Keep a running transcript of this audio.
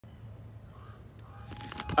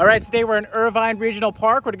All right, today we're in Irvine Regional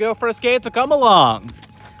Park. We're gonna go for a skate, so come along.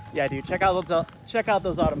 Yeah, dude, check out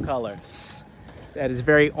those autumn colors. That is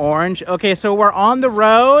very orange. Okay, so we're on the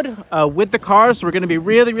road with the cars. So we're gonna be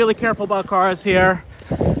really, really careful about cars here.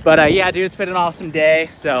 But yeah, dude, it's been an awesome day.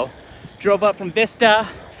 So drove up from Vista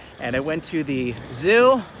and I went to the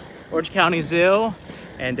zoo, Orange County Zoo.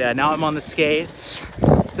 And now I'm on the skates.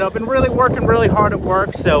 So I've been really working really hard at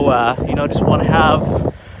work. So, you know, just want to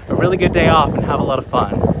have a really good day off and have a lot of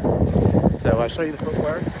fun. So I'll show you the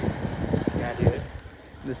footwork. Yeah, dude.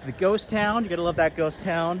 This is the ghost town. You gotta love that ghost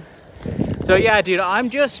town. So yeah, dude, I'm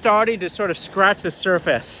just starting to sort of scratch the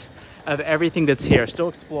surface of everything that's here. Still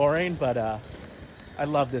exploring, but I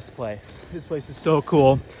love this place. This place is so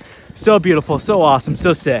cool, so beautiful, so awesome,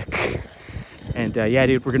 so sick. And yeah,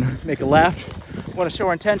 dude, we're gonna make a left. Want to show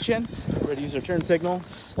our intentions. We're ready to use our turn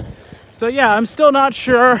signals. So yeah, I'm still not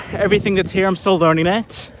sure everything that's here. I'm still learning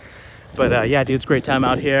it. But yeah, dude, it's a great time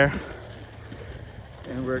out here.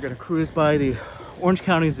 And we're gonna cruise by the Orange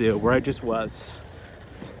County Zoo where I just was.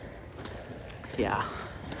 Yeah.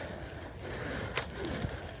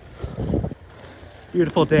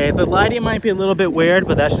 Beautiful day. The lighting might be a little bit weird,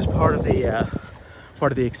 but that's just part of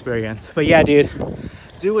the experience. But yeah, dude,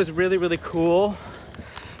 zoo was really, really cool.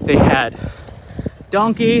 They had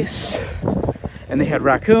donkeys and they had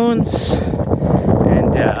raccoons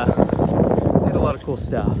and they had a lot of cool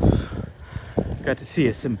stuff. Got to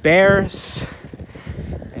see some bears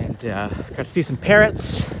and got to see some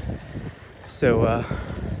parrots. So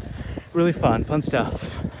really fun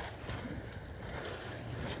stuff.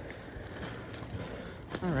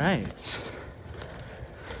 All right.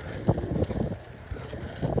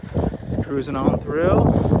 Just cruising on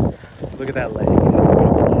through. Look at that lake. That's a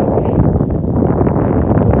beautiful lake.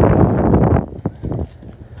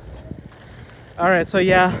 All right, so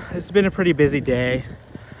yeah, it's been a pretty busy day.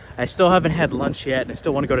 I still haven't had lunch yet, and I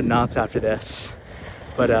still want to go to Knott's after this.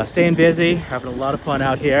 But staying busy, having a lot of fun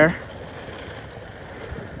out here.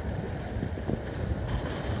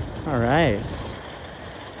 All right.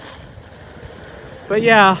 But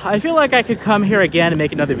yeah, I feel like I could come here again and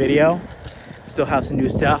make another video. Still have some new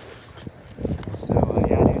stuff. So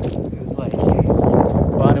yeah, dude, it was like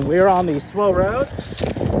fun. And we're on these slow roads.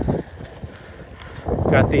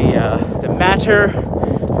 Got the Matter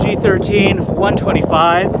G13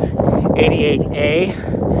 125 88A.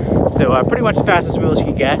 So pretty much the fastest wheels you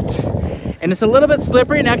can get. And it's a little bit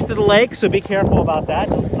slippery next to the lake, so be careful about that.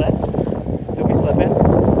 Don't slip. Don't be slipping.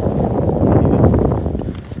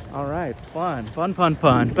 All right, fun.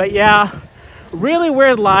 But yeah, really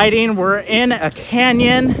weird lighting. We're in a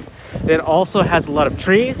canyon that also has a lot of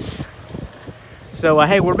trees. So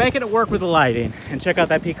hey, we're making it work with the lighting. And check out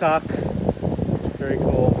that peacock. Very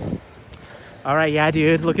cool. All right, yeah,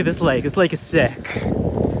 dude, look at this lake. This lake is sick.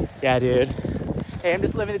 Yeah, dude. Hey, I'm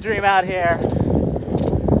just living the dream out here.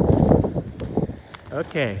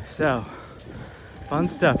 Okay, so fun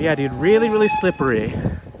stuff. Yeah, dude, really slippery.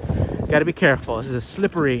 Gotta be careful. This is a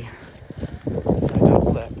slippery. Don't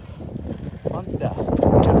slip. Fun stuff.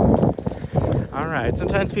 All right,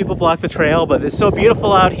 sometimes people block the trail, but it's so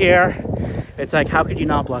beautiful out here. It's like, how could you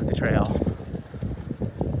not block the trail?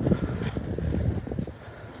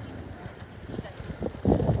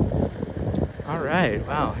 All right,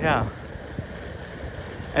 wow, yeah.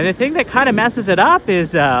 And the thing that kind of messes it up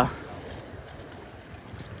is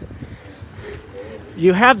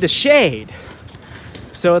you have the shade.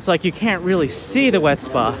 So it's like you can't really see the wet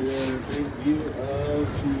spots.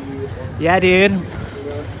 Yeah, dude.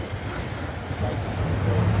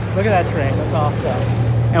 Look at that train, that's awesome.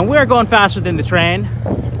 And we're going faster than the train.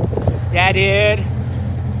 Yeah, dude.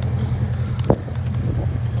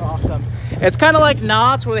 Awesome. It's kind of like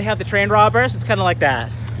Knott's where they have the train robbers. It's kind of like that.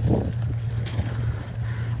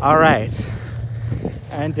 All right.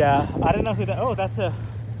 And I don't know who that,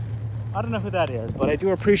 I don't know who that is, but I do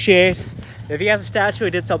appreciate if he has a statue, he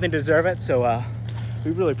did something to deserve it. So we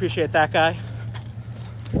really appreciate that guy.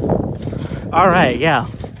 All right, yeah.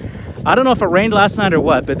 I don't know if it rained last night or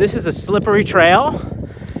what, but this is a slippery trail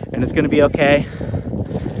and it's gonna be okay.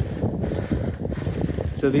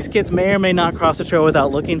 So these kids may or may not cross the trail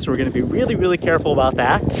without looking, so we're gonna be really careful about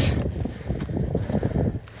that.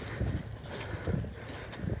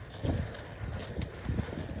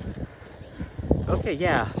 Okay,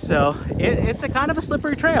 yeah, so it's a kind of a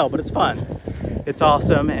slippery trail, but it's fun. It's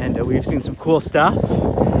awesome, and we've seen some cool stuff,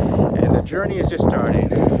 and the journey is just starting.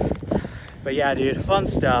 But yeah, dude, fun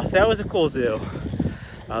stuff. That was a cool zoo.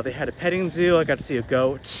 They had a petting zoo. I got to see a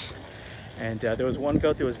goat, and there was one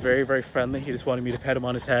goat that was very friendly. He just wanted me to pet him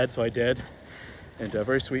on his head, so I did. And a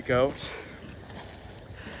very sweet goat.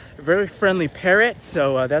 A very friendly parrot,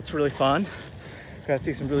 so that's really fun. Got to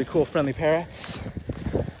see some really cool friendly parrots.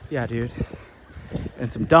 Yeah, dude.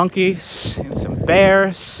 And some donkeys and some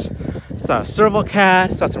bears. Saw a serval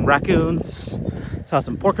cat, saw some raccoons, saw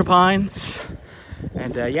some porcupines.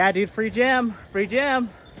 And yeah, dude, free gym, free gym.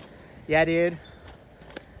 Yeah, dude.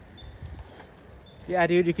 Yeah,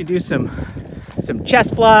 dude, you can do some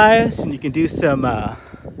chest flies, and you can do some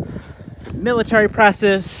military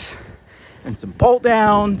presses and some pull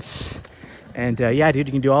downs. And yeah, dude,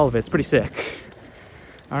 you can do all of it. It's pretty sick.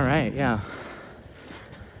 All right, yeah.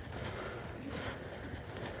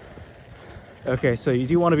 Okay, so you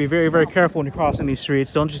do want to be very, very careful when you're crossing these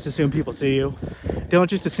streets. Don't just assume people see you. Don't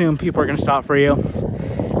just assume people are going to stop for you.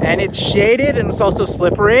 And it's shaded and it's also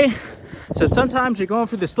slippery. So sometimes you're going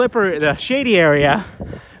through the shady area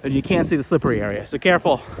and you can't see the slippery area. So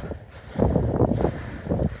careful.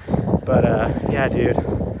 But yeah, dude.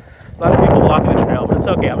 A lot of people blocking the trail, but it's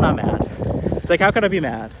okay. I'm not mad. It's like, how could I be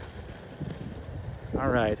mad? All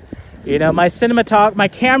right. You know, my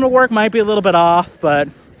camera work might be a little bit off, but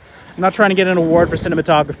I'm not trying to get an award for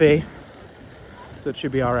cinematography, so it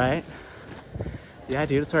should be all right. Yeah,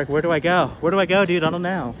 dude, it's like, where do I go? Where do I go, dude? I don't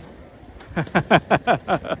know.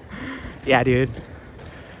 Yeah, dude.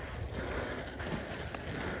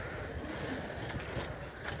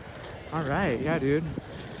 All right, yeah, dude.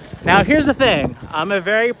 Now, here's the thing. I'm a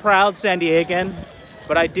very proud San Diegan,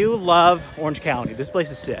 but I do love Orange County. This place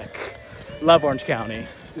is sick. Love Orange County.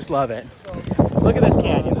 Just love it. Look at this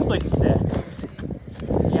canyon. This place is sick.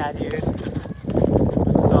 Yeah, dude.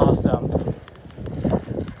 This is awesome.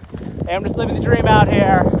 Hey, I'm just living the dream out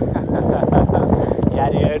here. Yeah,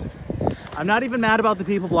 dude. I'm not even mad about the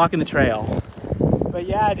people blocking the trail. But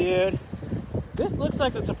yeah, dude. This looks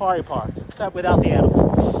like the safari park, except without the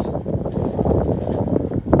animals.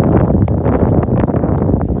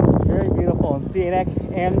 Very beautiful and scenic.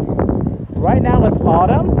 And right now it's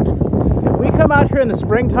autumn. If we come out here in the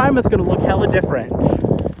springtime, it's going to look hella different.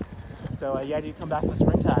 So yeah, dude, come back in the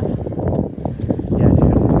springtime. Yeah,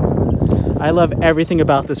 dude. I love everything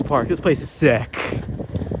about this park. This place is sick.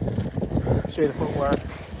 Show you the footwork.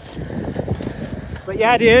 But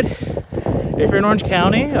yeah, dude, if you're in Orange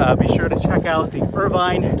County, be sure to check out the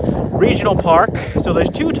Irvine Regional Park. So there's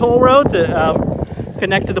 2 toll roads that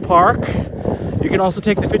connect to the park. You can also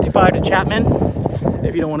take the 55 to Chapman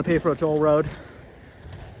if you don't want to pay for a toll road.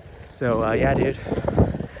 So yeah, dude,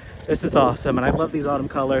 this is awesome. And I love these autumn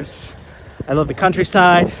colors. I love the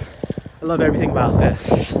countryside. I love everything about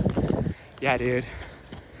this. Yeah, dude.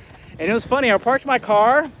 And it was funny, I parked my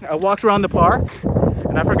car, I walked around the park,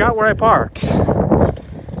 and I forgot where I parked.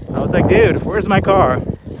 I was like, dude, where's my car?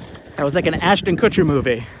 That was like an Ashton Kutcher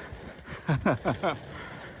movie.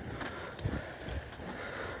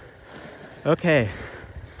 Okay.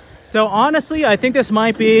 So honestly, I think this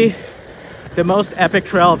might be the most epic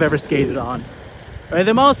trail I've ever skated on. Or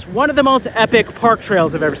one of the most epic park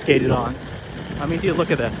trails I've ever skated on. I mean, dude, look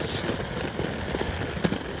at this.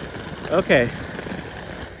 Okay.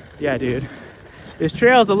 Yeah, dude. This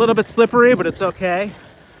trail is a little bit slippery, but it's okay.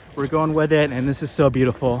 We're going with it, and this is so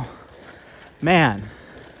beautiful. Man.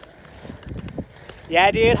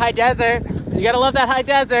 Yeah, dude, high desert. You gotta love that high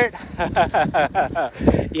desert.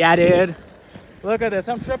 Yeah, dude. Look at this,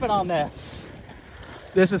 I'm tripping on this.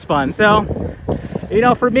 This is fun. So, you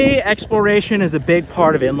know, for me, exploration is a big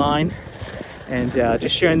part of Inline, and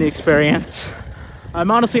just sharing the experience. I'm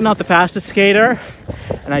honestly not the fastest skater,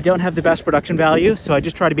 and I don't have the best production value, so I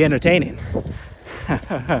just try to be entertaining.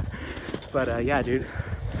 But yeah, dude,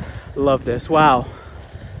 love this. Wow,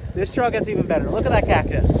 this trail gets even better. Look at that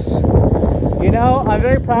cactus. You know, I'm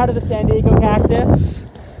very proud of the San Diego cactus,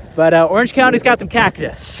 but Orange County's got some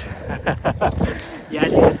cactus. Yeah,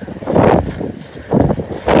 dude.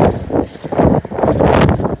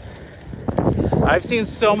 I've seen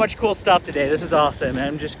so much cool stuff today. This is awesome. And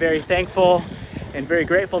I'm just very thankful and very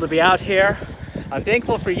grateful to be out here. I'm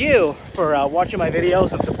thankful for you for watching my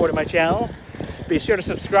videos and supporting my channel. Be sure to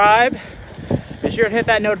subscribe. Be sure to hit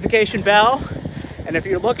that notification bell. And if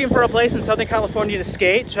you're looking for a place in Southern California to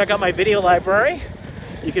skate, check out my video library.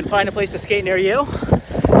 You can find a place to skate near you.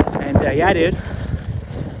 And yeah, dude.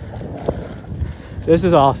 This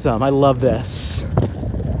is awesome. I love this.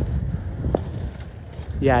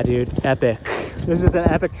 Yeah, dude, epic. This is an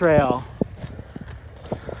epic trail.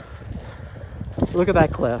 Look at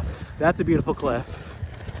that cliff. That's a beautiful cliff.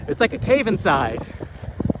 It's like a cave inside.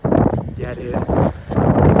 Yeah, dude.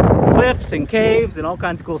 Cliffs and caves and all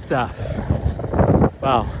kinds of cool stuff.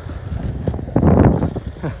 Wow.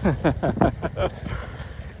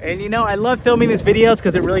 And you know, I love filming these videos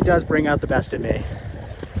because it really does bring out the best in me.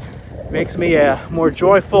 It makes me a more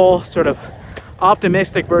joyful, sort of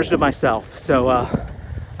optimistic version of myself. So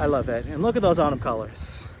I love it. And look at those autumn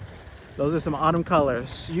colors. Those are some autumn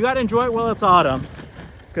colors. You got to enjoy it while it's autumn,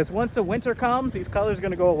 because once the winter comes, these colors are going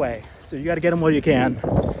to go away. So you got to get them while you can.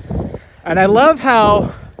 And I love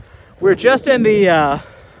how we're just in the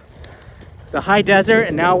high desert,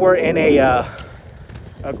 and now we're in a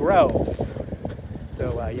grove.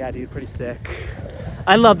 So yeah, dude, pretty sick.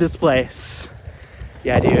 I love this place.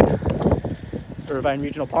 Yeah, dude. Irvine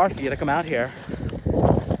Regional Park, you got to come out here.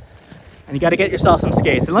 And you got to get yourself some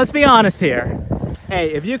skates. And let's be honest here.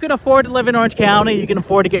 Hey, if you can afford to live in Orange County, you can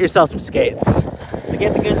afford to get yourself some skates. So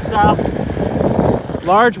get the good stuff.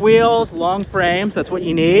 Large wheels, long frames, that's what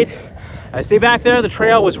you need. I see back there the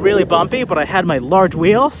trail was really bumpy, but I had my large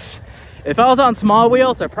wheels. If I was on small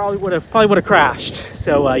wheels, I probably would have crashed.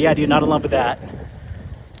 So yeah, dude, not in love with that.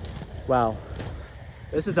 Wow,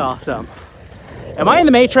 this is awesome. Am I in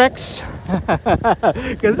the Matrix?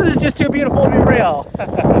 Because this is just too beautiful to be real.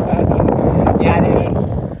 Yeah, dude.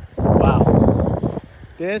 Wow.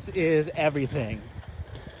 This is everything.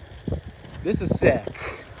 This is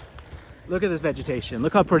sick. Look at this vegetation.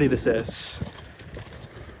 Look how pretty this is.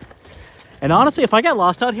 And honestly, if I got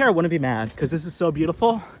lost out here, I wouldn't be mad, because this is so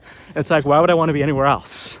beautiful. It's like, why would I want to be anywhere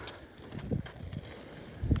else?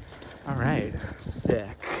 All right, sick.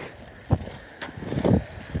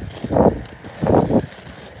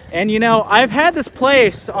 And you know, I've had this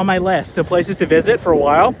place on my list of places to visit for a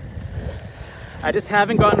while. I just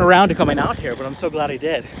haven't gotten around to coming out here, but I'm so glad I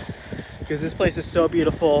did, because this place is so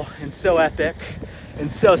beautiful and so epic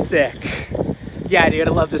and so sick. Yeah, dude,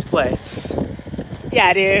 I love this place.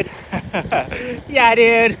 Yeah, dude. Yeah,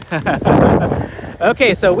 dude.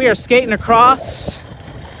 Okay, so we are skating across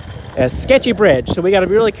a sketchy bridge. So we got to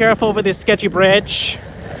be really careful with this sketchy bridge.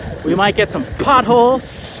 We might get some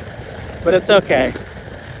potholes, but it's okay.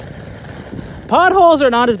 Potholes are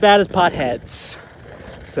not as bad as potheads.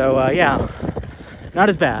 So yeah, not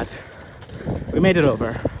as bad. We made it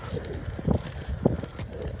over.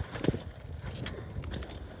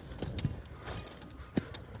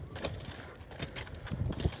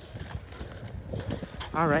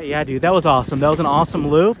 All right, yeah, dude, that was awesome. That was an awesome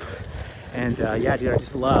loop. And yeah, dude, I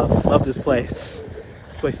just love this place.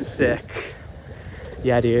 This place is sick.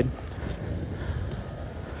 Yeah, dude.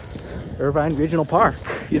 Irvine Regional Park.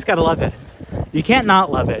 You just gotta love it. You can't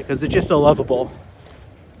not love it, because it's just so lovable.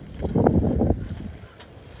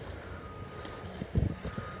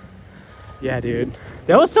 Yeah, dude.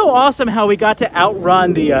 That was so awesome how we got to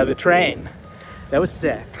outrun the train. That was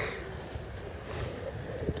sick.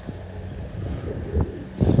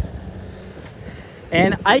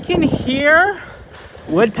 And I can hear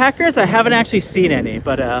woodpeckers. I haven't actually seen any,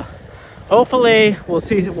 but hopefully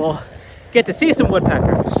we'll get to see some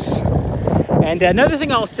woodpeckers. And another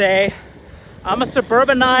thing I'll say, I'm a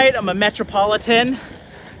suburbanite, I'm a metropolitan,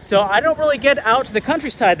 so I don't really get out to the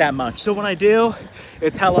countryside that much. So when I do,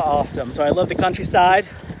 it's hella awesome. So I love the countryside.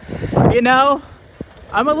 You know,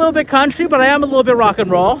 I'm a little bit country, but I am a little bit rock and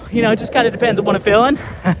roll. You know, it just kind of depends on what I'm feeling.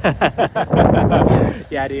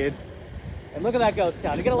 Yeah, dude. And look at that ghost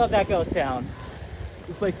town. You gotta love that ghost town.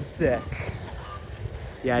 This place is sick.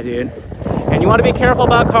 Yeah, dude. And you want to be careful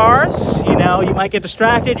about cars. You know, you might get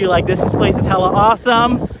distracted. You're like, this place is hella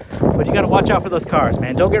awesome. But you gotta watch out for those cars,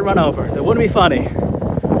 man. Don't get run over. That wouldn't be funny.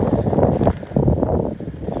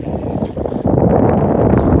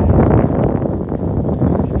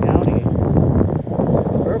 County.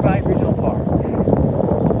 Irvine Regional Park.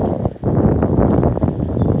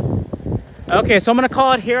 Okay, so I'm gonna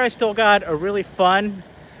call it here. I still got a really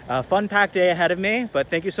fun-packed day ahead of me, but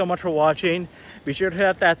thank you so much for watching. Be sure to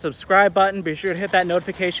hit that subscribe button. Be sure to hit that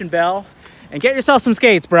notification bell and get yourself some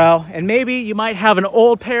skates, bro. And maybe you might have an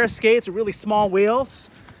old pair of skates with really small wheels.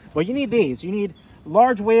 Well, you need these. You need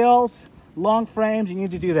large wheels, long frames. You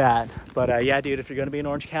need to do that. But yeah, dude, if you're gonna be in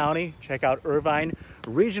Orange County, check out Irvine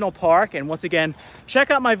Regional Park. And once again,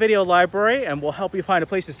 check out my video library and we'll help you find a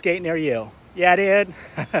place to skate near you. Yeah, dude.